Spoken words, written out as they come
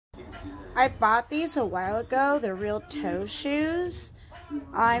I bought these a while ago. They're real toe shoes.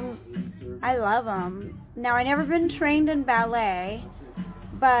 I love them. Now, I never been trained in ballet,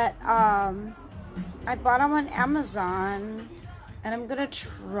 but I bought them on Amazon, and I'm gonna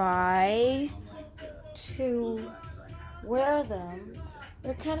try to wear them.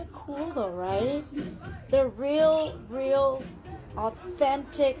 They're kind of cool though, right? They're real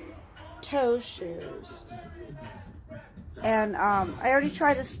authentic toe shoes. And I already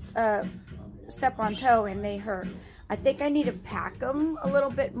tried to step on toe and they hurt. I think I need to pack them a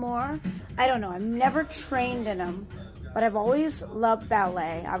little bit more. I don't know. I've never trained in them, but I've always loved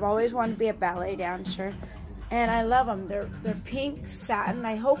ballet. I've always wanted to be a ballet dancer, and I love them. They're pink satin.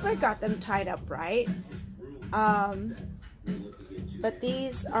 I hope I got them tied up right. But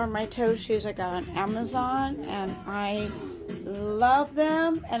these are my toe shoes I got on Amazon, and I love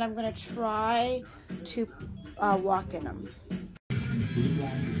them, and I'm going to try to walk in them.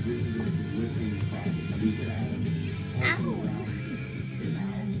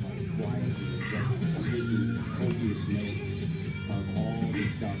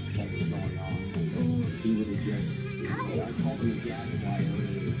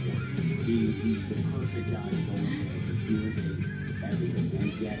 He's the perfect guy to go in there with experience and everything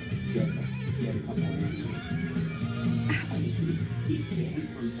and get a couple answers. I mean, he's banned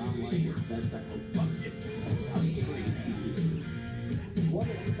from Tom Lights. That's like a bucket. That's how crazy he is. What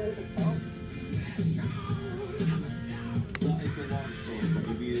an incredible pump. Well, it's a long story, but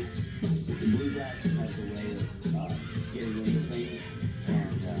maybe it's the bluegrass has a way of getting into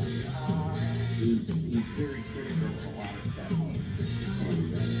things, and he's very critical of a lot of stuff.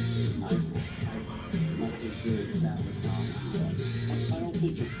 I don't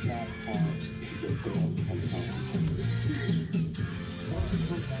think it's that hard to get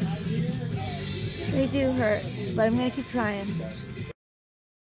They do hurt, but I'm going to keep trying.